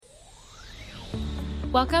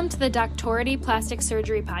Welcome to the Doctority Plastic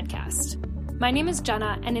Surgery Podcast. My name is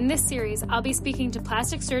Jenna, and in this series, I'll be speaking to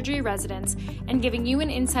plastic surgery residents and giving you an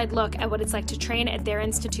inside look at what it's like to train at their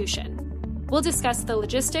institution. We'll discuss the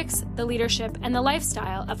logistics, the leadership, and the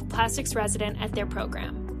lifestyle of a plastics resident at their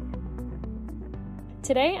program.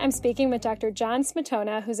 Today, I'm speaking with Dr. John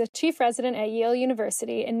Smetona, who's a chief resident at Yale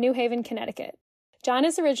University in New Haven, Connecticut. John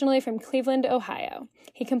is originally from Cleveland, Ohio.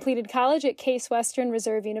 He completed college at Case Western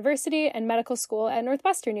Reserve University and medical school at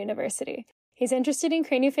Northwestern University. He's interested in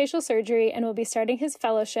craniofacial surgery and will be starting his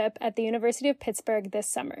fellowship at the University of Pittsburgh this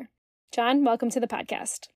summer. John, welcome to the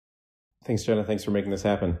podcast. Thanks, Jenna. Thanks for making this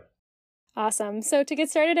happen. Awesome. So to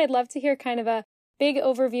get started, I'd love to hear kind of a big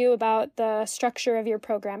overview about the structure of your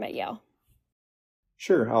program at Yale.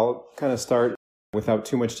 Sure. I'll kind of start without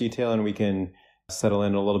too much detail, and we can settle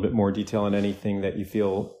in a little bit more detail on anything that you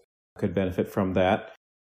feel could benefit from that.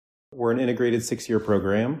 We're an integrated 6-year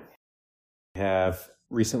program. We have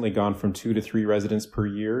recently gone from 2 to 3 residents per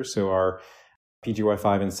year. So our PGY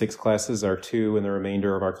 5 and 6 classes are 2, and the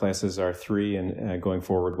remainder of our classes are 3. And going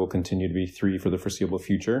forward, will continue to be 3 for the foreseeable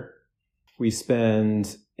future. We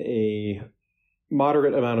spend a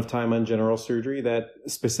moderate amount of time on general surgery. That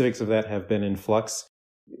specifics of that have been in flux.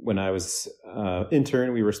 When I was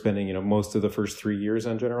intern, we were spending most of the first 3 years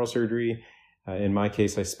on general surgery. In my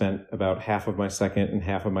case, I spent about half of my second and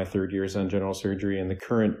half of my third years on general surgery, and the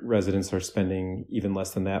current residents are spending even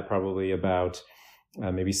less than that, probably about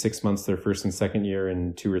maybe 6 months their first and second year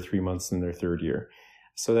and 2 or 3 months in their third year.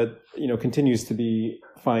 So that continues to be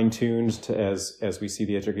fine-tuned as we see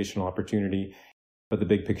the educational opportunity. But the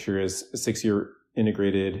big picture is a 6-year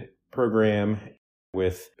integrated program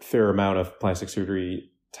with a fair amount of plastic surgery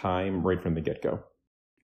time right from the get-go.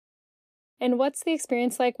 And what's the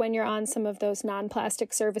experience like when you're on some of those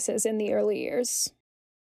non-plastic services in the early years?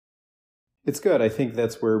 It's good. I think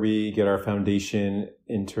that's where we get our foundation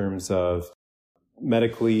in terms of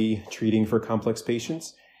medically treating for complex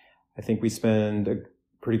patients. I think we spend a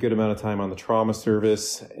pretty good amount of time on the trauma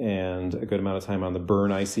service and a good amount of time on the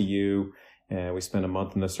burn ICU. And we spend a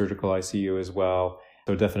month in the surgical ICU as well.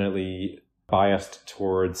 So definitely biased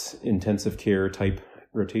towards intensive care type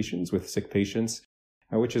rotations with sick patients,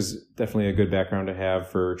 which is definitely a good background to have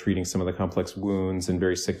for treating some of the complex wounds in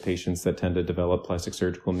very sick patients that tend to develop plastic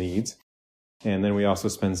surgical needs. And then we also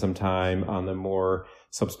spend some time on the more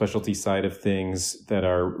subspecialty side of things that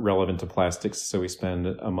are relevant to plastics. So we spend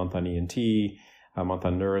a month on ENT, a month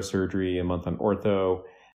on neurosurgery, a month on ortho.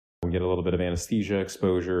 We get a little bit of anesthesia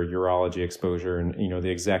exposure, urology exposure, and the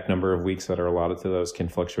exact number of weeks that are allotted to those can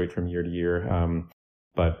fluctuate from year to year.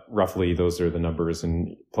 But roughly those are the numbers,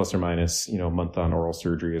 and plus or minus, a month on oral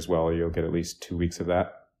surgery as well. You'll get at least 2 weeks of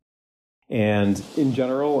that. And in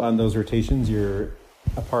general, on those rotations, you're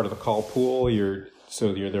a part of the call pool. You're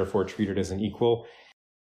therefore treated as an equal,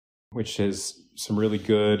 which has some really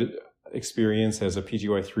good experience as a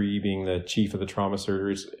PGY 3, being the chief of the trauma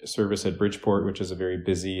surgery service at Bridgeport, which is a very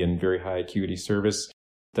busy and very high acuity service.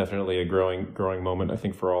 Definitely a growing moment, I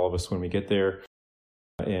think, for all of us when we get there.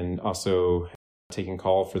 And also taking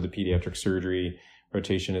call for the pediatric surgery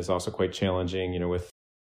rotation is also quite challenging, with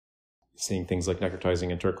seeing things like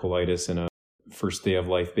necrotizing enterocolitis in a first day of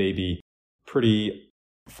life baby, pretty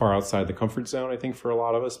far outside the comfort zone, I think, for a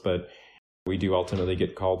lot of us. But we do ultimately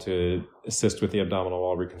get called to assist with the abdominal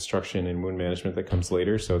wall reconstruction and wound management that comes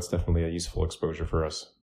later. So it's definitely a useful exposure for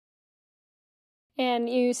us. And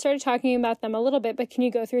you started talking about them a little bit, but can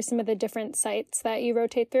you go through some of the different sites that you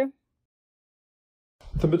rotate through?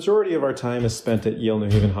 The majority of our time is spent at Yale New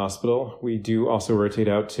Haven Hospital. We do also rotate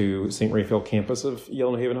out to St. Raphael campus of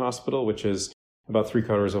Yale New Haven Hospital, which is about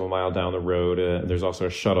 3/4 of a mile down the road. There's also a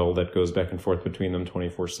shuttle that goes back and forth between them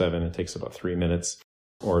 24/7. It takes about 3 minutes.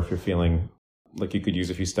 Or if you're feeling like you could use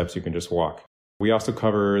a few steps, you can just walk. We also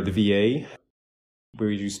cover the VA.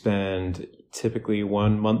 We do spend typically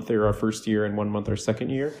 1 month there our first year and 1 month our second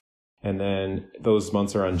year. And then those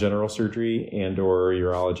months are on general surgery and or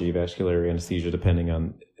urology, vascular anesthesia, depending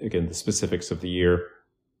on, again, the specifics of the year.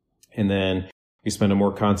 And then we spend a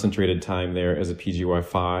more concentrated time there as a PGY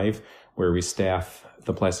 5, where we staff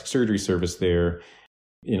the plastic surgery service there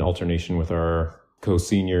in alternation with our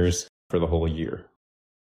co-seniors for the whole year.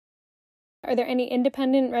 Are there any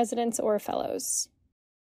independent residents or fellows?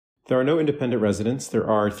 There are no independent residents. There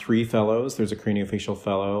are 3 fellows. There's a craniofacial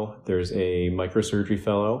fellow, there's a microsurgery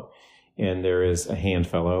fellow, and there is a hand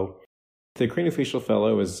fellow. The craniofacial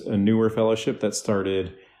fellow is a newer fellowship that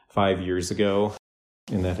started 5 years ago,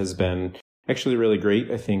 and that has been actually really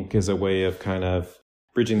great, I think, as a way of kind of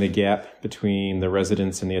bridging the gap between the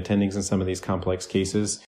residents and the attendings in some of these complex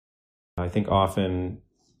cases. I think often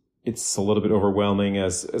it's a little bit overwhelming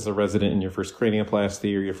as a resident in your first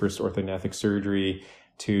cranioplasty or your first orthognathic surgery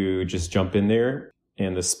to just jump in there.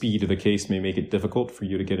 And the speed of the case may make it difficult for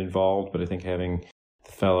you to get involved. But I think having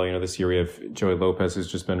the fellow, this year we have Joey Lopez,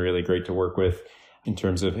 who's just been really great to work with in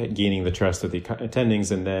terms of gaining the trust of the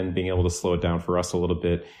attendings and then being able to slow it down for us a little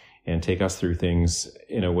bit and take us through things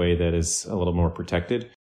in a way that is a little more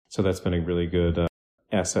protected. So that's been a really good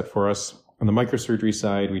asset for us. On the microsurgery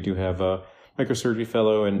side, we do have a microsurgery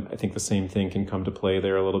fellow, and I think the same thing can come to play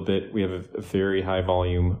there a little bit. We have a very high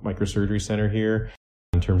volume microsurgery center here.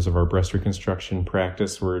 In terms of our breast reconstruction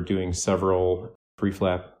practice, we're doing several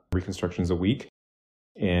pre-flap reconstructions a week,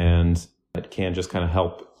 and it can just kind of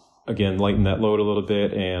help, again, lighten that load a little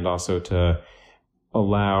bit, and also to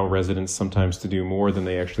allow residents sometimes to do more than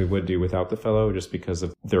they actually would do without the fellow, just because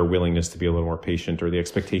of their willingness to be a little more patient or the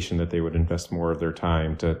expectation that they would invest more of their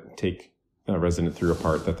time to take a resident through a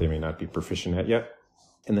part that they may not be proficient at yet.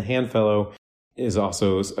 And the hand fellow is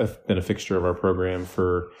also been a fixture of our program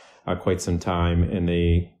for quite some time, and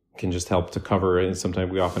they can just help to cover it. And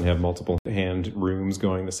sometimes we often have multiple hand rooms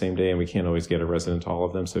going the same day, and we can't always get a resident to all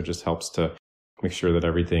of them. So it just helps to make sure that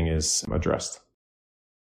everything is addressed.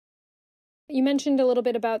 You mentioned a little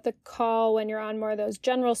bit about the call when you're on more of those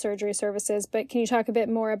general surgery services, but can you talk a bit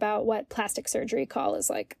more about what plastic surgery call is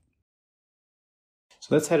like?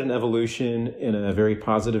 So that's had an evolution in a very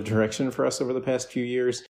positive direction for us over the past few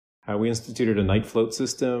years. We instituted a night float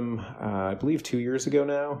system, I believe 2 years ago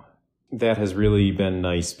now. That has really been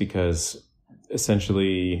nice because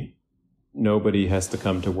essentially nobody has to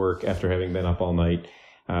come to work after having been up all night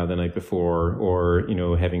the night before, or,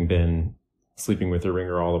 having been sleeping with a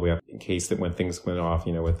ringer all the way up in case that when things went off,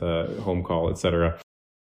 with a home call, et cetera.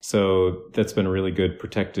 So that's been a really good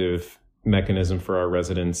protective mechanism for our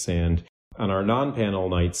residents. And on our non-panel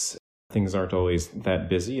nights, things aren't always that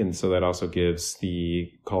busy. And so that also gives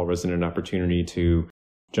the call resident an opportunity to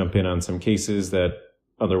jump in on some cases that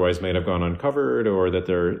otherwise might have gone uncovered or that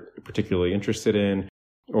they're particularly interested in,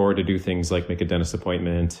 or to do things like make a dentist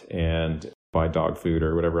appointment and buy dog food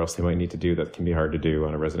or whatever else they might need to do that can be hard to do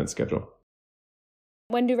on a resident schedule.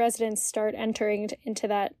 When do residents start entering into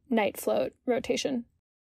that night float rotation?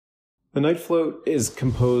 The night float is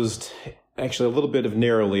composed actually a little bit of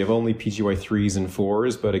narrowly of only PGY 3s and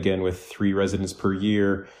 4s, but again, with 3 residents per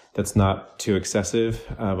year, that's not too excessive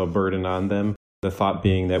of a burden on them. The thought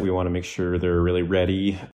being that we want to make sure they're really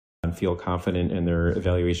ready and feel confident in their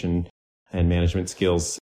evaluation and management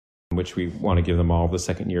skills, which we want to give them all the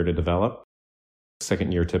second year to develop.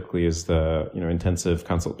 Second year typically is the intensive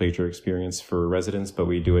consult pager experience for residents, but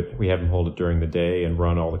we have them hold it during the day and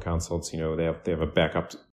run all the consults. They have a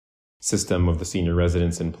backup system of the senior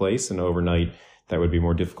residents in place, and overnight that would be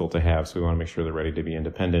more difficult to have. So we want to make sure they're ready to be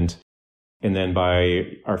independent. And then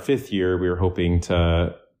by our 5th year, we were hoping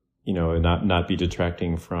to, not be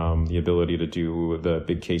detracting from the ability to do the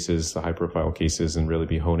big cases, the high profile cases, and really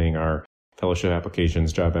be honing our fellowship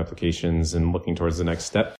applications, job applications, and looking towards the next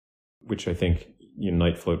step, which I think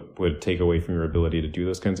night float would take away from your ability to do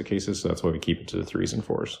those kinds of cases. So that's why we keep it to the 3s and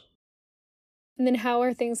 4s. And then how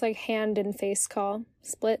are things like hand and face call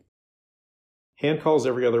split? Hand calls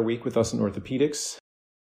every other week with us in orthopedics.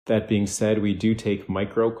 That being said, we do take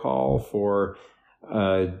micro call for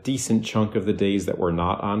a decent chunk of the days that we're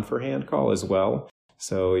not on for hand call as well.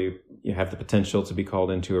 So you have the potential to be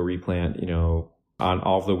called into a replant, on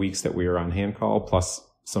all of the weeks that we are on hand call, plus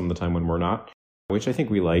some of the time when we're not, which I think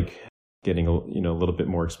we like, getting a little bit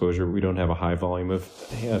more exposure. We don't have a high volume of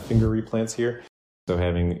finger replants here, so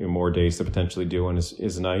having more days to potentially do one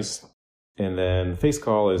is nice. And then face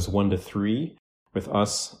call is 1 to 3 with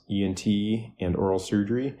us, ENT, and oral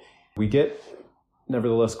surgery. We get,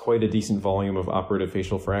 nevertheless, quite a decent volume of operative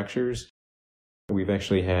facial fractures. We've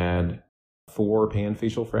actually had 4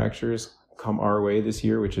 pan-facial fractures come our way this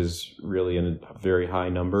year, which is really a very high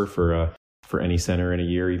number for any center in a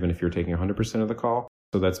year, even if you're taking 100% of the call.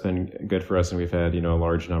 So that's been good for us, and we've had a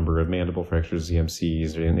large number of mandible fractures,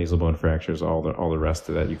 ZMCs, nasal bone fractures, all the rest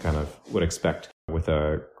of that you kind of would expect with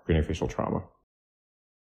a craniofacial trauma.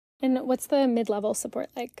 And what's the mid-level support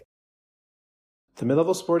like? The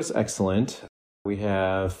mid-level support is excellent. We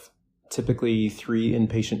have typically 3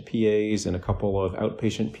 inpatient PAs and a couple of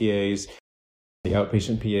outpatient PAs. The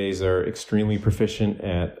outpatient PAs are extremely proficient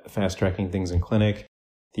at fast-tracking things in clinic.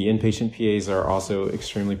 The inpatient PAs are also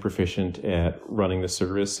extremely proficient at running the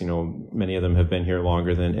service. Many of them have been here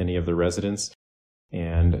longer than any of the residents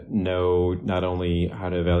and know not only how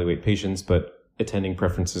to evaluate patients, but attending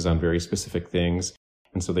preferences on very specific things.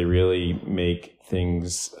 And so they really make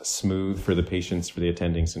things smooth for the patients, for the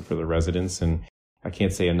attendings, and for the residents. And I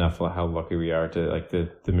can't say enough how lucky we are to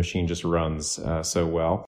the machine just runs so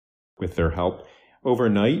well. with their help.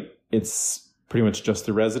 Overnight, it's pretty much just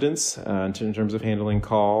the residents in terms of handling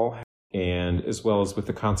call, and as well as with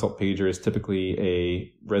the consult pager is typically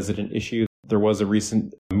a resident issue. There was a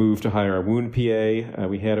recent move to hire a wound PA.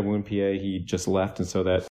 We had a wound PA. He just left, and so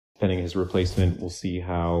that, pending his replacement, we'll see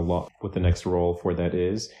what the next role for that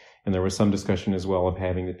is. And there was some discussion as well of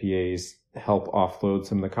having the PAs help offload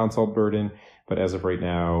some of the consult burden. But as of right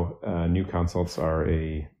now, new consults are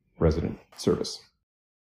a resident service.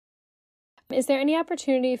 Is there any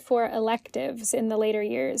opportunity for electives in the later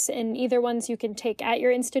years, and either ones you can take at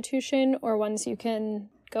your institution or ones you can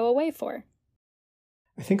go away for?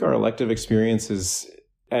 I think our elective experience is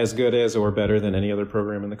as good as or better than any other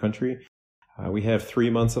program in the country. We have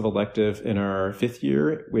 3 months of elective in our 5th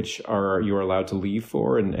year, which you are allowed to leave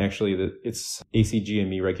for. And actually, it's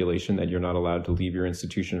ACGME regulation that you're not allowed to leave your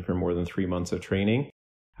institution for more than 3 months of training,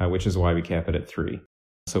 which is why we cap it at 3.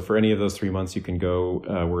 So for any of those 3 months, you can go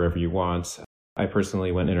wherever you want. I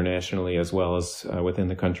personally went internationally as well as within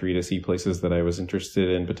the country to see places that I was interested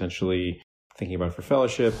in potentially thinking about for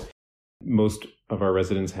fellowship. Most of our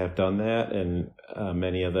residents have done that, and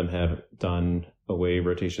many of them have done away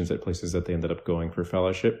rotations at places that they ended up going for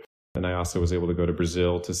fellowship. And I also was able to go to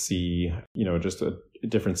Brazil to see, just a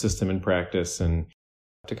different system in practice and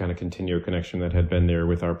to kind of continue a connection that had been there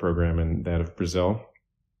with our program and that of Brazil.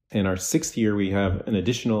 In our 6th year, we have an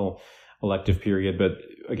additional elective period, but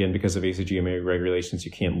again, because of ACGME regulations,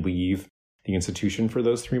 you can't leave the institution for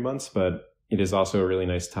those 3 months, but it is also a really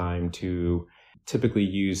nice time to typically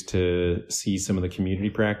use to see some of the community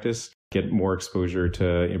practice, get more exposure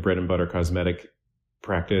to bread and butter cosmetic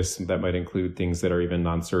practice. That might include things that are even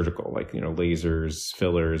non-surgical, like, lasers,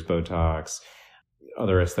 fillers, Botox,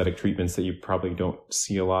 other aesthetic treatments that you probably don't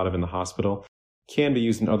see a lot of in the hospital. Can be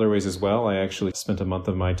used in other ways as well. I actually spent a month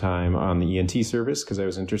of my time on the ENT service because I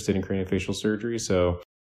was interested in craniofacial surgery. So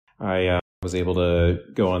I was able to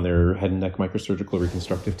go on their head and neck microsurgical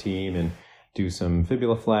reconstructive team and do some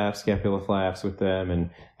fibula flaps, scapula flaps with them. And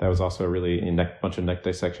that was also a bunch of neck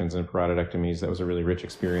dissections and parotidectomies. That was a really rich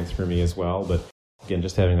experience for me as well. But again,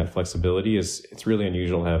 just having that flexibility it's really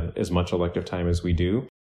unusual to have as much elective time as we do.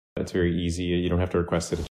 It's very easy. You don't have to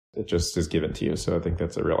request it. It just is given to you. So I think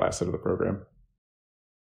that's a real asset of the program.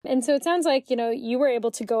 And so it sounds like, you were able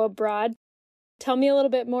to go abroad. Tell me a little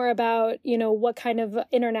bit more about, what kind of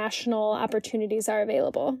international opportunities are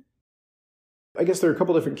available. I guess there are a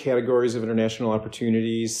couple different categories of international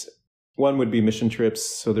opportunities. One would be mission trips.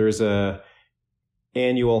 So there's a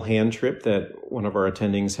annual hand trip that one of our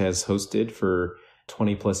attendings has hosted for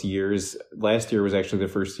 20 plus years. Last year was actually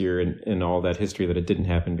the first year in all that history that it didn't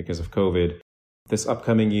happen because of COVID. This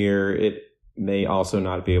upcoming year, it may also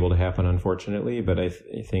not be able to happen, unfortunately, but I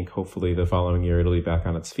think hopefully the following year it'll be back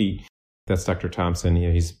on its feet. That's Dr. Thompson.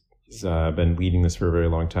 He's been leading this for a very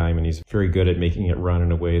long time, and he's very good at making it run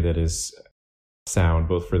in a way that is sound,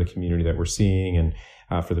 both for the community that we're seeing and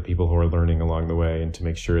for the people who are learning along the way, and to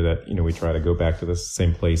make sure that, we try to go back to the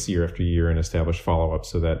same place year after year and establish follow-up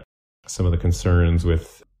so that some of the concerns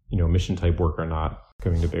with, mission type work are not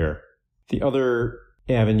coming to bear. The other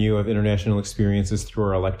avenue of international experience is through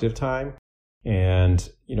our elective time. And,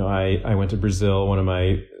 I went to Brazil.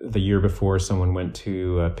 The year before, someone went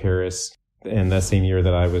to Paris. And that same year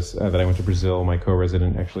that I went to Brazil, my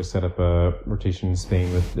co-resident actually set up a rotation in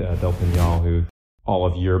Spain with Del Pinyal, who all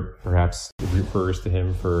of Europe perhaps refers to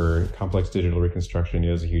him for complex digital reconstruction. He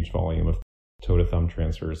has a huge volume of toe to thumb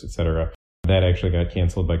transfers, et cetera. That actually got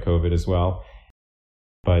canceled by COVID as well.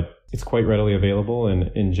 But it's quite readily available.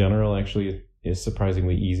 And in general, actually, is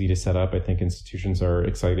surprisingly easy to set up. I think institutions are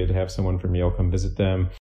excited to have someone from Yale come visit them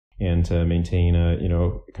and to maintain a,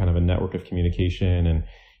 kind of a network of communication. And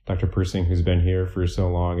Dr. Persing, who's been here for so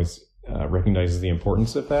long, recognizes the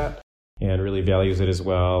importance of that and really values it as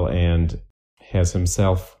well, and has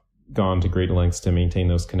himself gone to great lengths to maintain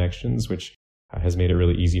those connections, which has made it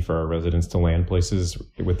really easy for our residents to land places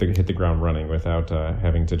hit the ground running without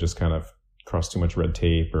having to just kind of cross too much red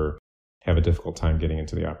tape or have a difficult time getting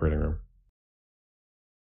into the operating room.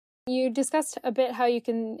 You discussed a bit how you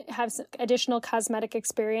can have some additional cosmetic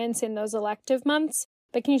experience in those elective months,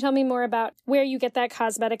 but can you tell me more about where you get that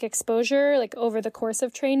cosmetic exposure, like over the course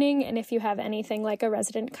of training, and if you have anything like a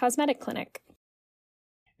resident cosmetic clinic?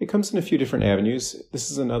 It comes in a few different avenues.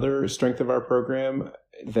 This is another strength of our program,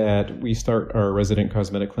 that we start our resident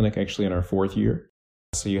cosmetic clinic actually in our 4th year.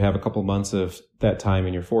 So you have a couple months of that time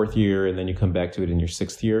in your 4th year, and then you come back to it in your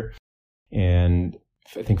 6th year. And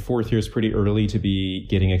I think 4th year is pretty early to be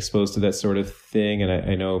getting exposed to that sort of thing. And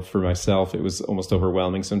I know for myself, it was almost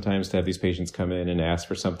overwhelming sometimes to have these patients come in and ask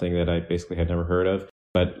for something that I basically had never heard of.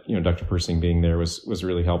 But, Dr. Persing being there was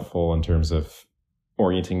really helpful in terms of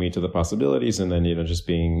orienting me to the possibilities, and then, just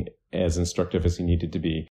being as instructive as he needed to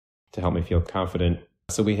be to help me feel confident.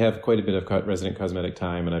 So we have quite a bit of resident cosmetic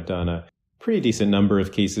time, and I've done a pretty decent number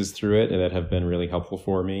of cases through it that have been really helpful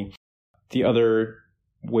for me. The other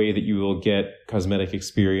way that you will get cosmetic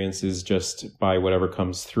experience is just by whatever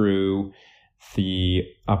comes through the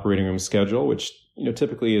operating room schedule, which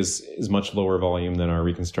typically is much lower volume than our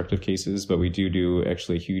reconstructive cases, but we do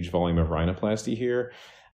actually a huge volume of rhinoplasty here.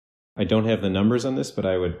 I don't have the numbers on this, but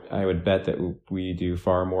I would bet that we do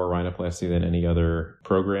far more rhinoplasty than any other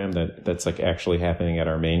program that's like actually happening at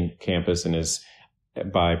our main campus and is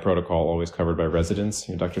by protocol always covered by residents.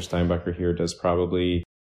 Dr. Steinbacher here does probably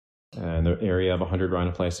in the area of 100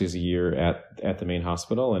 rhinoplasties a year at the main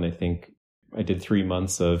hospital, and I think I did 3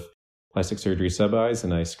 months of plastic surgery sub-Is,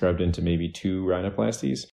 and I scrubbed into maybe 2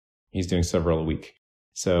 rhinoplasties. He's doing several a week.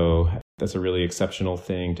 So that's a really exceptional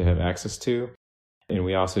thing to have access to. And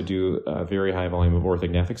we also do a very high volume of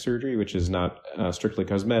orthognathic surgery, which is not strictly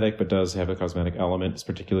cosmetic, but does have a cosmetic element,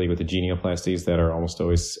 particularly with the genioplasties that are almost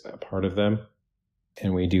always a part of them.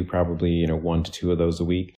 And we do probably 1 to 2 of those a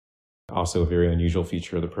week. Also a very unusual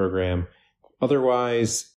feature of the program.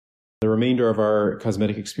 Otherwise, the remainder of our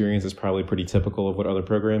cosmetic experience is probably pretty typical of what other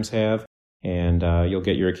programs have. And you'll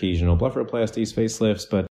get your occasional blepharoplasties, facelifts,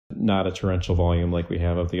 but not a torrential volume like we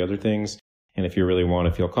have of the other things. And if you really want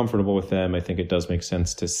to feel comfortable with them, I think it does make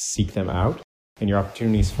sense to seek them out. And your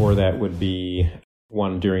opportunities for that would be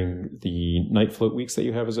one during the night float weeks that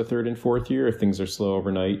you have as a 3rd and 4th year. If things are slow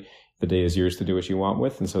overnight, the day is yours to do what you want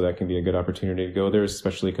with. And so that can be a good opportunity to go there,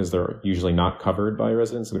 especially because they're usually not covered by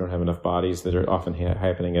residents. We don't have enough bodies that are often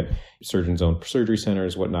happening at surgeons' own surgery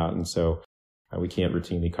centers, whatnot. And so we can't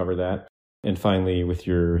routinely cover that. And finally, with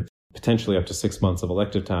your potentially up to 6 months of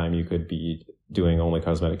elective time, you could be doing only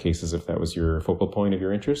cosmetic cases if that was your focal point of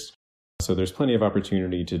your interest. So there's plenty of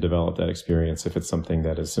opportunity to develop that experience if it's something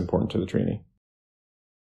that is important to the trainee.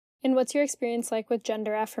 And what's your experience like with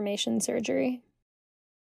gender affirmation surgery?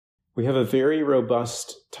 We have a very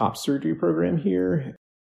robust top surgery program here.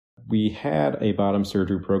 We had a bottom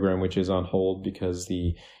surgery program, which is on hold because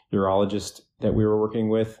the urologist that we were working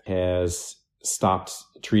with has stopped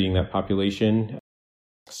treating that population.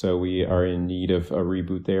 So we are in need of a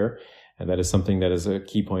reboot there. And that is something that is a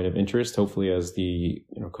key point of interest. Hopefully, as the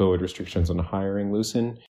COVID restrictions on hiring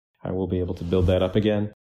loosen, we'll be able to build that up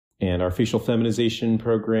again. And our facial feminization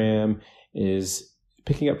program is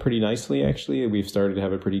picking up pretty nicely, actually. We've started to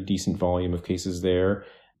have a pretty decent volume of cases there.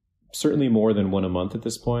 Certainly more than 1 a month at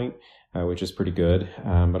this point, which is pretty good.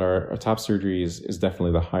 But our top surgery is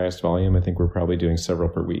definitely the highest volume. I think we're probably doing several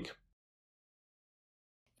per week.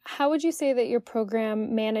 How would you say that your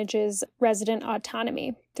program manages resident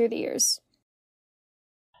autonomy through the years?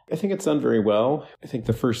 I think it's done very well. I think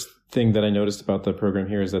the first thing that I noticed about the program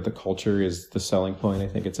here is that the culture is the selling point. I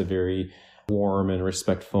think it's a very warm and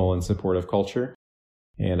respectful and supportive culture.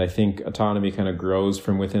 And I think autonomy kind of grows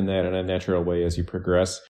from within that in a natural way as you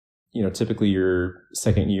progress. Typically your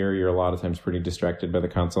second year, you're a lot of times pretty distracted by the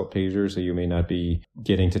consult pager, so you may not be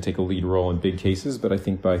getting to take a lead role in big cases, but I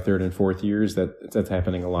think by 3rd and 4th years, that's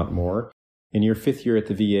happening a lot more. In your 5th year at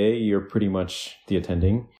the VA, you're pretty much the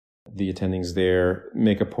attending. The attendings there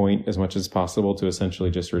make a point as much as possible to essentially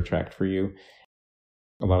just retract for you.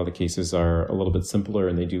 A lot of the cases are a little bit simpler,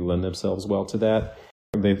 and they do lend themselves well to that.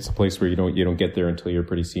 It's a place where you don't get there until you're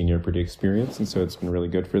pretty senior, pretty experienced, and so it's been really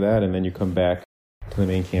good for that. And then you come back to the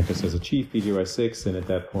main campus as a chief, PGY 6, and at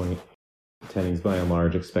that point, attendings by and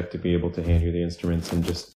large expect to be able to hand you the instruments and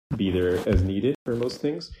just be there as needed for most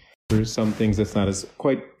things. There's some things that's not as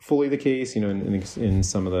quite fully the case. In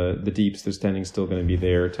some of the deeps, there's attendings still going to be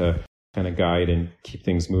there to kind of guide and keep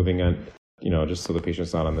things moving on, just so the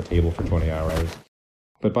patient's not on the table for 20 hours.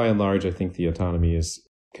 But by and large, I think the autonomy is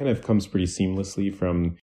kind of comes pretty seamlessly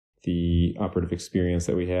from the operative experience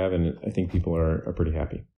that we have, and I think people are pretty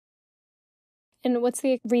happy. And what's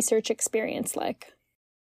the research experience like?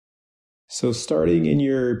 So starting in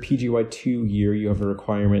your PGY2 year, you have a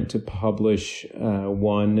requirement to publish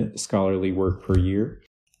 1 scholarly work per year.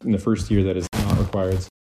 In the first year, that is not required.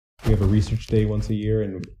 We have a research day once a year,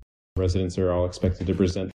 and residents are all expected to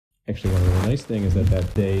present. Actually, one really nice thing is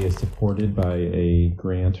that day is supported by a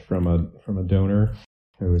grant from a donor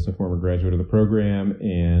who is a former graduate of the program,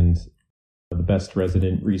 and the best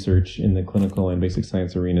resident research in the clinical and basic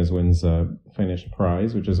science arenas wins a financial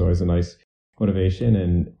prize, which is always a nice motivation.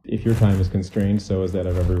 And if your time is constrained, so is that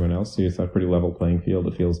of everyone else. So it's a pretty level playing field.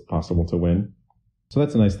 It feels possible to win. So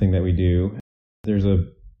that's a nice thing that we do. There's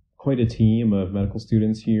quite a team of medical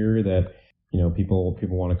students here that, people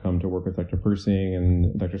want to come to work with Dr. Persing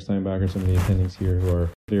and Dr. Steinbacher, some of the attendings here who are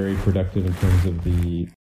very productive in terms of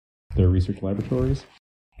their research laboratories.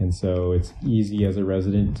 And so it's easy as a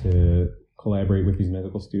resident to collaborate with these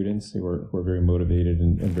medical students who are very motivated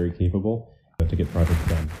and very capable to get projects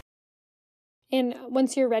done. And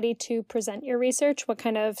once you're ready to present your research, what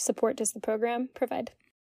kind of support does the program provide?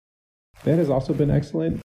 That has also been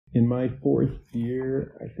excellent. In my 4th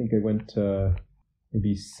year, I think I went to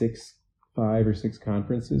maybe 5 or 6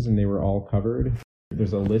 conferences, and they were all covered.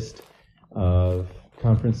 There's a list of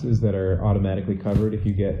conferences that are automatically covered if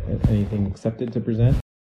you get anything accepted to present.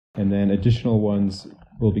 And then additional ones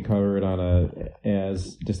will be covered on a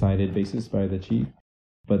as decided basis by the chief.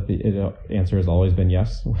 But the answer has always been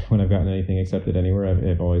yes. When I've gotten anything accepted anywhere,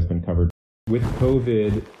 I've always been covered. With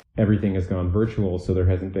COVID, everything has gone virtual, so there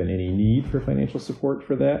hasn't been any need for financial support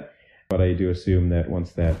for that. But I do assume that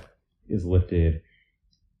once that is lifted,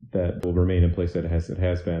 that will remain in place as it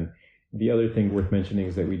has been. The other thing worth mentioning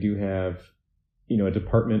is that we do have, a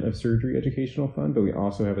Department of Surgery Educational Fund, but we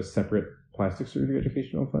also have a separate Plastic Surgery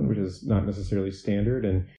Educational Fund, which is not necessarily standard.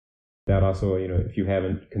 And that also, if you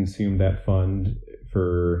haven't consumed that fund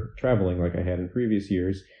for traveling like I had in previous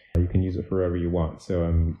years, you can use it for wherever you want. So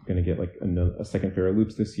I'm going to get like a second pair of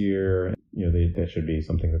loops this year. That should be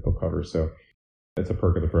something that they'll cover. So that's a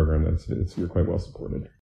perk of the program. You're quite well supported.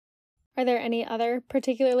 Are there any other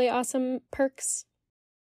particularly awesome perks?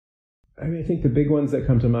 I think the big ones that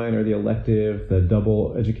come to mind are the elective, the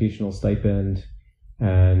double educational stipend,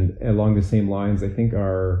 and along the same lines, I think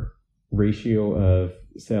our ratio of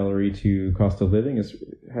salary to cost of living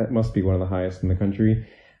must be one of the highest in the country,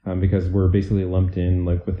 because we're basically lumped in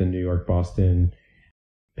like with the New York, Boston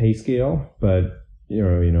pay scale, but a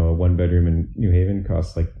 1-bedroom in New Haven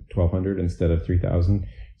costs like $1,200 instead of $3,000.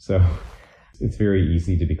 So it's very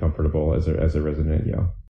easy to be comfortable as a resident at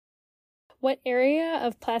Yale. What area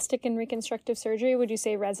of plastic and reconstructive surgery would you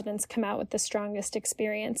say residents come out with the strongest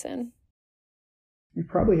experience in? We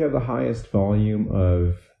probably have the highest volume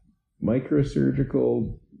of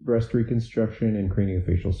microsurgical breast reconstruction and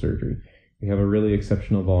craniofacial surgery. We have a really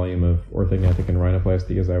exceptional volume of orthognathic and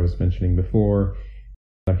rhinoplasty, as I was mentioning before.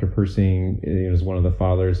 Dr. Persing is one of the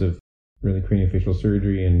fathers of really craniofacial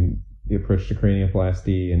surgery and the approach to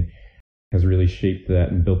cranioplasty, and has really shaped that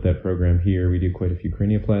and built that program here. We do quite a few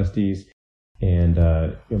cranioplasties and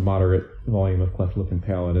a moderate volume of cleft lip and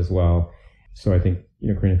palate as well. So I think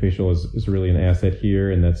craniofacial is really an asset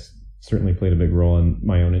here, and that's certainly played a big role in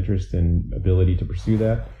my own interest and ability to pursue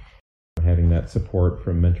that. Having that support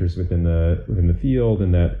from mentors within the field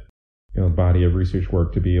and that body of research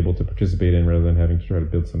work to be able to participate in rather than having to try to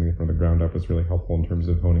build something from the ground up was really helpful in terms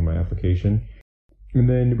of honing my application. And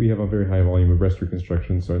then we have a very high volume of breast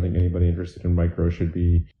reconstruction, so I think anybody interested in micro should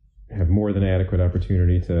have more than adequate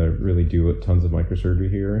opportunity to really do tons of microsurgery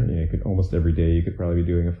here. Almost every day you could probably be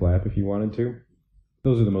doing a flap if you wanted to.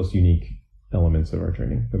 Those are the most unique elements of our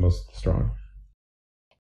training, the most strong.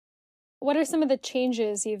 What are some of the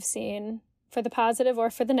changes you've seen, for the positive or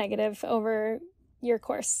for the negative, over your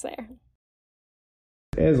course there?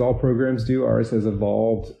 As all programs do, ours has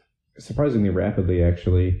evolved surprisingly rapidly,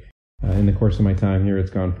 actually. In the course of my time here, it's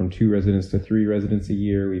gone from 2 residents to 3 residents a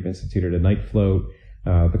year. We've instituted a night float.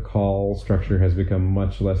 The call structure has become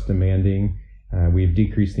much less demanding. We've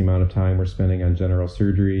decreased the amount of time we're spending on general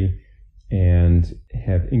surgery and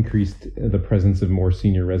have increased the presence of more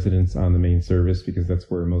senior residents on the main service, because that's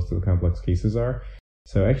where most of the complex cases are.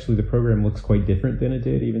 So actually the program looks quite different than it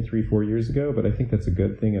did even 3-4 years ago, but I think that's a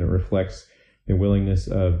good thing, and it reflects the willingness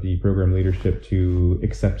of the program leadership to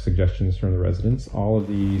accept suggestions from the residents. All of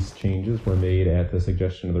these changes were made at the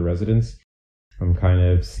suggestion of the residents. I'm kind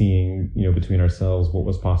of seeing, between ourselves what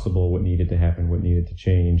was possible, what needed to happen, what needed to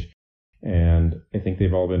change. And I think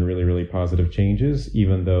they've all been really, really positive changes,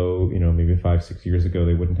 even though, maybe 5-6 years ago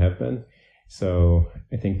they wouldn't have been. So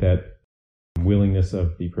I think that willingness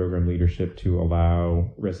of the program leadership to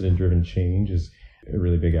allow resident-driven change is a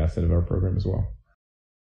really big asset of our program as well.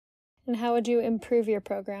 And how would you improve your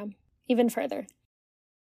program even further?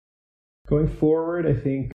 Going forward, I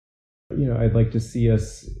think, I'd like to see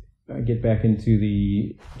us get back into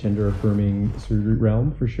the gender-affirming surgery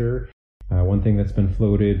realm for sure. One thing that's been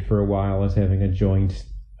floated for a while is having a joint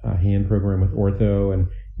hand program with ortho, and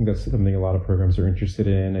I think that's something a lot of programs are interested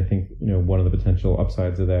in. I think, one of the potential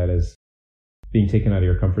upsides of that is being taken out of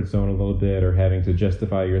your comfort zone a little bit, or having to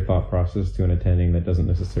justify your thought process to an attending that doesn't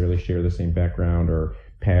necessarily share the same background or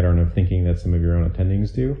pattern of thinking that some of your own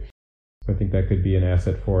attendings do. So I think that could be an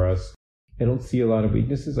asset for us. I don't see a lot of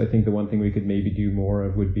weaknesses. I think the one thing we could maybe do more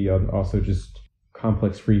of would be also just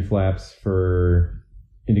complex free flaps for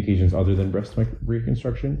indications other than breast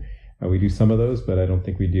reconstruction. We do some of those, but I don't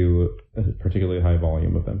think we do a particularly high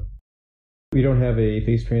volume of them. We don't have a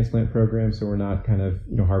face transplant program, so we're not kind of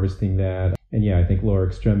harvesting that. And yeah, I think lower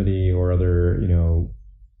extremity or other,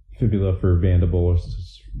 fibula for Vanderbilt or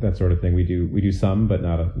that sort of thing. We do some, but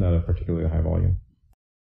not a particularly high volume.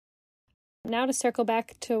 Now to circle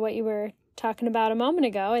back to what you were talking about a moment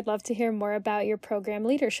ago, I'd love to hear more about your program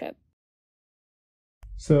leadership.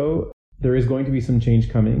 So there is going to be some change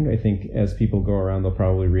coming. I think as people go around, they'll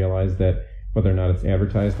probably realize that whether or not it's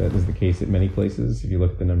advertised, that is the case at many places. If you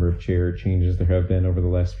look at the number of chair changes there have been over the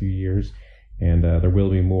last few years, and there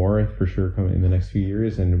will be more for sure coming in the next few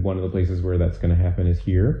years. And one of the places where that's going to happen is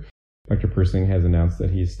here. Dr. Persing has announced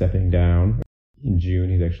that he's stepping down in June.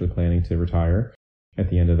 He's actually planning to retire at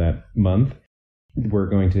the end of that month. We're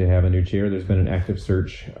going to have a new chair. There's been an active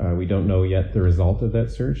search. We don't know yet the result of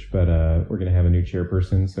that search, but we're going to have a new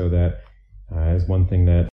chairperson. So that is one thing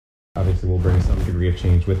that obviously will bring some degree of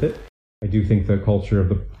change with it. I do think the culture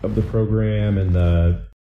of the program and the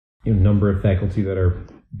number of faculty that are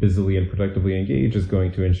busily and productively engaged is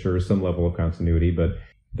going to ensure some level of continuity, but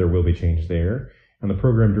there will be change there. On the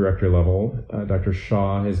program director level, Dr.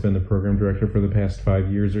 Shaw has been the program director for the past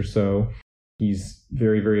 5 years or so. He's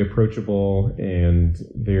very, very approachable and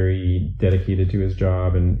very dedicated to his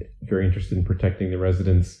job and very interested in protecting the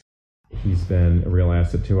residents. He's been a real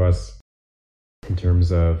asset to us in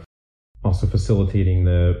terms of also facilitating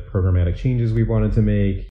the programmatic changes we wanted to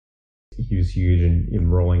make. He was huge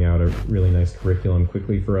in rolling out a really nice curriculum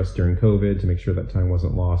quickly for us during COVID to make sure that time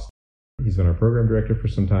wasn't lost. He's been our program director for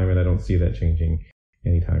some time, and I don't see that changing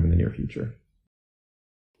anytime in the near future.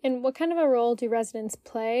 And what kind of a role do residents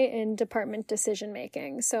play in department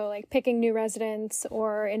decision-making? So like picking new residents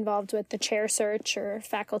or involved with the chair search or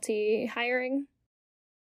faculty hiring?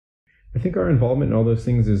 I think our involvement in all those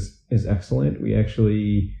things is excellent. We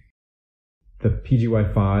actually, the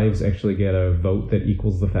PGY5s actually get a vote that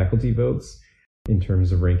equals the faculty votes in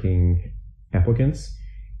terms of ranking applicants,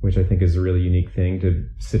 which I think is a really unique thing to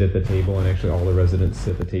sit at the table, and actually all the residents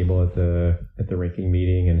sit at the table at the ranking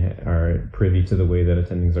meeting and are privy to the way that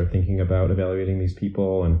attendings are thinking about evaluating these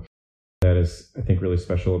people. And that is, I think, really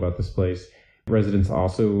special about this place. Residents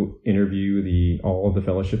also interview all of the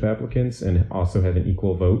fellowship applicants and also have an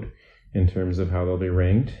equal vote in terms of how they'll be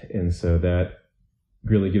ranked. And so that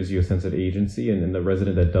really gives you a sense of agency. And the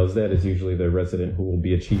resident that does that is usually the resident who will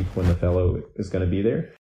be a chief when the fellow is going to be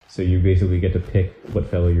there. So you basically get to pick what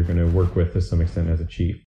fellow you're going to work with to some extent as a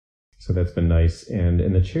chief. So that's been nice. And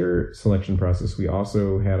in the chair selection process, we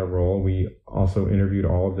also had a role. We also interviewed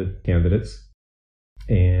all of the candidates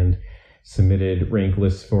and submitted rank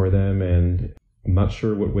lists for them. And I'm not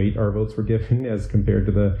sure what weight our votes were given as compared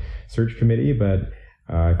to the search committee, but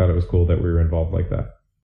I thought it was cool that we were involved like that.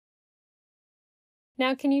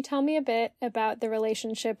 Now, can you tell me a bit about the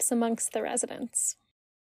relationships amongst the residents?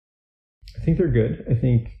 I think they're good. I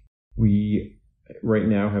think we right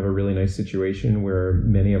now have a really nice situation where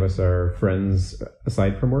many of us are friends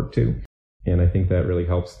aside from work too. And I think that really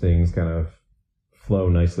helps things kind of flow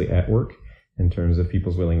nicely at work in terms of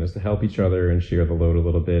people's willingness to help each other and share the load a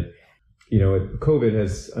little bit. COVID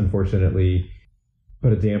has unfortunately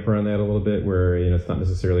put a damper on that a little bit where, it's not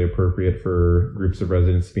necessarily appropriate for groups of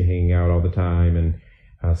residents to be hanging out all the time.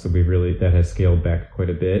 And so that has scaled back quite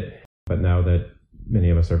a bit. But now that many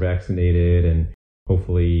of us are vaccinated and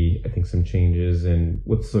hopefully I think some changes in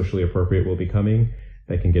what's socially appropriate will be coming,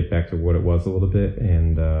 that can get back to what it was a little bit.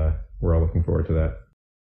 And we're all looking forward to that.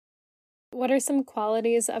 What are some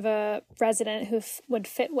qualities of a resident who would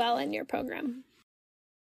fit well in your program?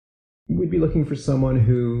 We'd be looking for someone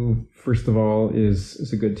who, first of all,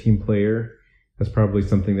 is a good team player. That's probably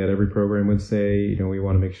something that every program would say. We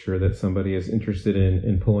want to make sure that somebody is interested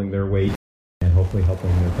in pulling their weight and hopefully helping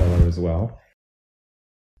their fellow as well.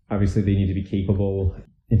 Obviously, they need to be capable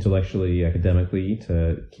intellectually, academically,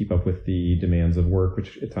 to keep up with the demands of work,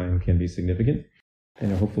 which at times can be significant.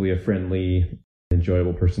 And hopefully a friendly,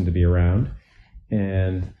 enjoyable person to be around.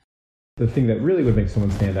 And the thing that really would make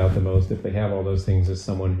someone stand out the most, if they have all those things, is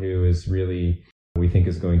someone who is really, we think,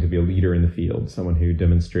 is going to be a leader in the field, someone who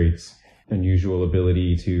demonstrates unusual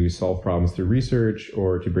ability to solve problems through research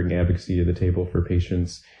or to bring advocacy to the table for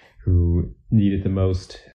patients who need it the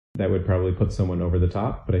most. That would probably put someone over the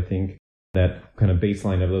top. But I think that kind of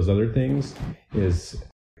baseline of those other things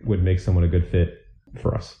would make someone a good fit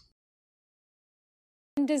for us.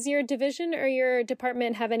 Does your division or your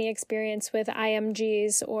department have any experience with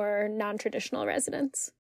IMGs or non-traditional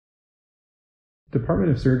residents?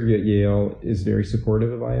 Department of Surgery at Yale is very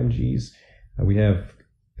supportive of IMGs. We have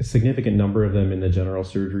a significant number of them in the general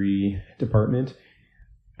surgery department.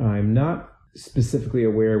 I'm not specifically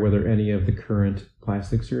aware whether any of the current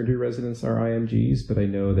plastic surgery residents are IMGs, but I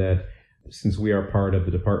know that since we are part of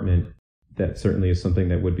the department, that certainly is something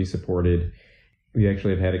that would be supported. We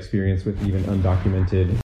actually have had experience with even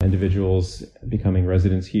undocumented individuals becoming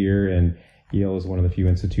residents here, and Yale is one of the few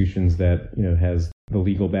institutions that has the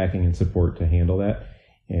legal backing and support to handle that.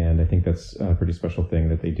 And I think that's a pretty special thing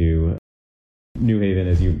that they do. New Haven,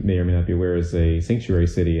 as you may or may not be aware, is a sanctuary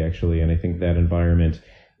city, actually, and I think that environment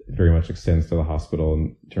very much extends to the hospital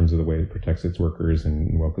in terms of the way it protects its workers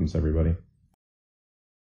and welcomes everybody.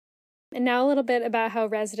 And now a little bit about how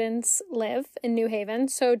residents live in New Haven.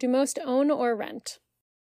 So do most own or rent?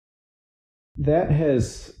 That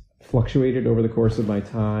has fluctuated over the course of my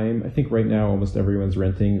time. I think right now almost everyone's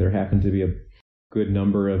renting. There happen to be a good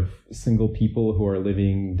number of single people who are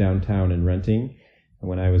living downtown and renting.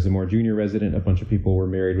 When I was a more junior resident, a bunch of people were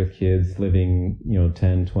married with kids living,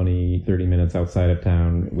 10, 20, 30 minutes outside of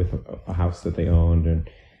town with a house that they owned. And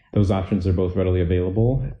those options are both readily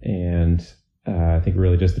available. And I think it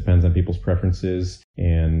really just depends on people's preferences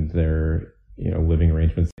and their, living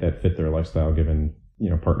arrangements that fit their lifestyle given,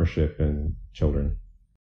 partnership and children.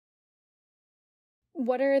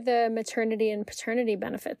 What are the maternity and paternity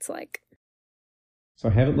benefits like? So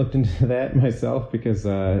I haven't looked into that myself because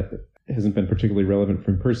it hasn't been particularly relevant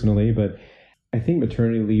for me personally, but I think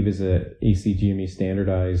maternity leave is a ACGME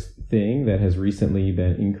standardized thing that has recently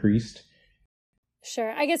been increased.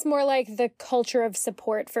 Sure. I guess more like the culture of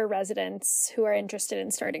support for residents who are interested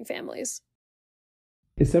in starting families.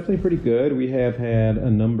 It's definitely pretty good. We have had a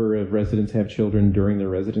number of residents have children during their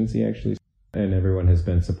residency, actually, and everyone has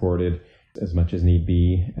been supported as much as need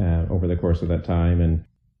be over the course of that time. And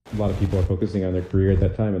a lot of people are focusing on their career at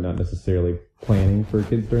that time and not necessarily planning for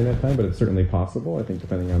kids during that time, but it's certainly possible, I think,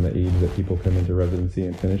 depending on the age that people come into residency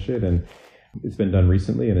and finish it. And it's been done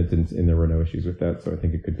recently, and there were no issues with that, so I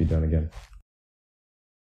think it could be done again.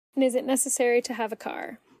 And is it necessary to have a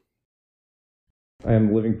car? I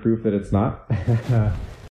am living proof that it's not.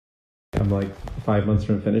 I'm like 5 months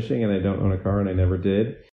from finishing, and I don't own a car, and I never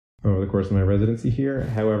did over the course of my residency here.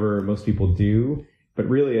 However, most people do, but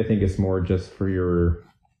really I think it's more just for your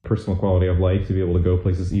personal quality of life to be able to go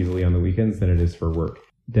places easily on the weekends than it is for work.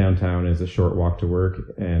 Downtown is a short walk to work,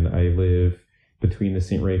 and I live between the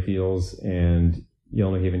St. Raphael's and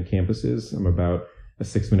Yale New Haven campuses. I'm about a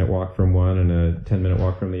 6-minute walk from one and a 10-minute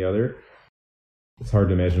walk from the other. It's hard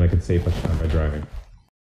to imagine I could save much time by driving.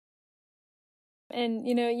 And,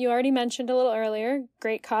 you already mentioned a little earlier,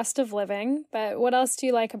 great cost of living, but what else do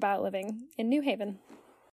you like about living in New Haven?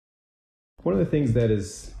 One of the things that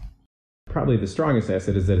is probably the strongest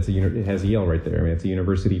asset is that it has Yale right there. I mean, it's a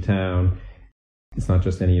university town. It's not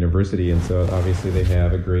just any university, and so obviously they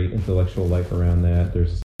have a great intellectual life around that.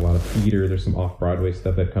 There's a lot of theater. There's some off-Broadway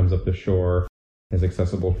stuff that comes up the shore. It's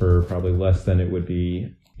accessible for probably less than it would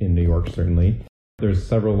be in New York, certainly. There's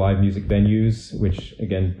several live music venues, which,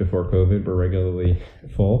 again, before COVID, were regularly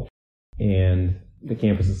full. And the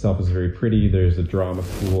campus itself is very pretty. There's a drama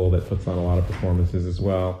school that puts on a lot of performances as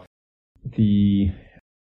well. The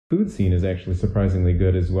food scene is actually surprisingly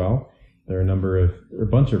good as well. There are a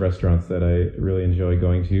bunch of restaurants that I really enjoy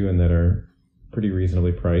going to and that are pretty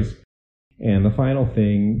reasonably priced. And the final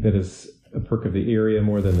thing that is a perk of the area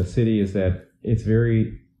more than the city is that it's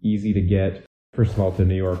very easy to get, first of all, to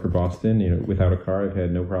New York or Boston. Without a car, I've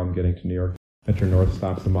had no problem getting to New York. Metro North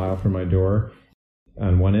stops a mile from my door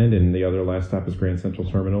on one end, and the other last stop is Grand Central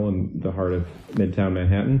Terminal in the heart of Midtown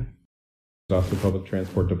Manhattan. There's also public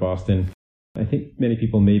transport to Boston. I think many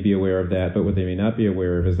people may be aware of that, but what they may not be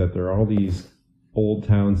aware of is that there are all these old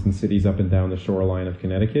towns and cities up and down the shoreline of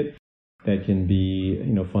Connecticut that can be,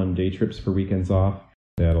 fun day trips for weekends off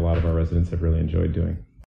that a lot of our residents have really enjoyed doing.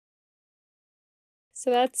 So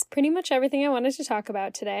that's pretty much everything I wanted to talk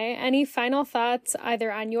about today. Any final thoughts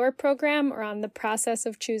either on your program or on the process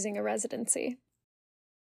of choosing a residency?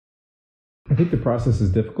 I think the process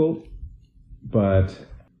is difficult, but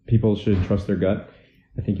people should trust their gut.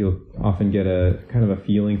 I think you'll often get a kind of a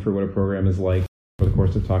feeling for what a program is like over the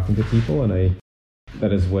course of talking to people, and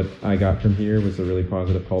that is what I got from here, was a really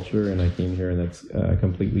positive culture, and I came here and that's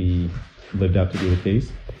completely lived out to be the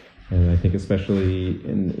case. And I think especially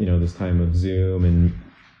in this time of Zoom and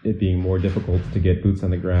it being more difficult to get boots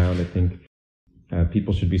on the ground, I think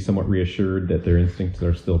people should be somewhat reassured that their instincts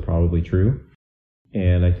are still probably true.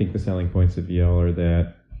 And I think the selling points of Yale are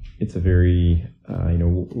that it's a very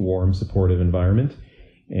warm, supportive environment,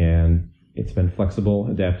 and it's been flexible,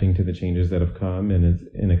 adapting to the changes that have come, and it's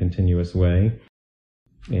in a continuous way.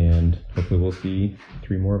 And hopefully we'll see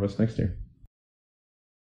 3 more of us next year.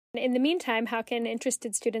 In the meantime, how can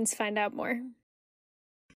interested students find out more?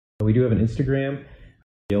 We do have an Instagram,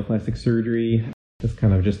 Yale Plastic Surgery. It's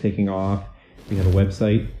kind of just taking off. We have a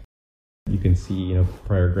website. You can see,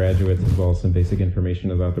 prior graduates as well as some basic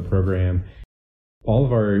information about the program. All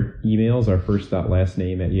of our emails are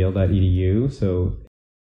first.lastname@yale.edu. So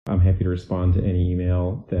I'm happy to respond to any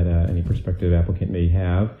email that any prospective applicant may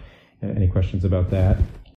have. Any questions about that?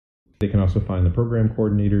 They can also find the program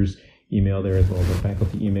coordinator's email there as well as the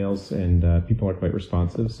faculty emails, and people are quite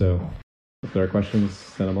responsive. So if there are questions,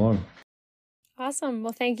 send them along. Awesome.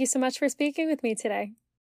 Well, thank you so much for speaking with me today.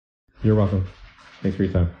 You're welcome. Thanks for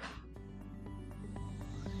your time.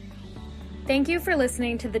 Thank you for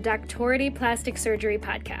listening to the Doctority Plastic Surgery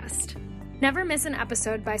Podcast. Never miss an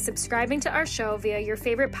episode by subscribing to our show via your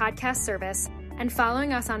favorite podcast service and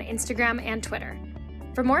following us on Instagram and Twitter.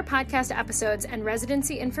 For more podcast episodes and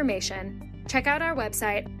residency information, check out our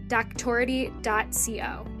website,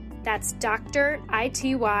 doctority.co. That's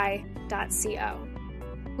doctority.co.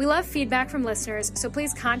 We love feedback from listeners, so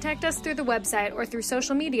please contact us through the website or through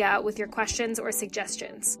social media with your questions or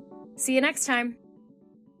suggestions. See you next time.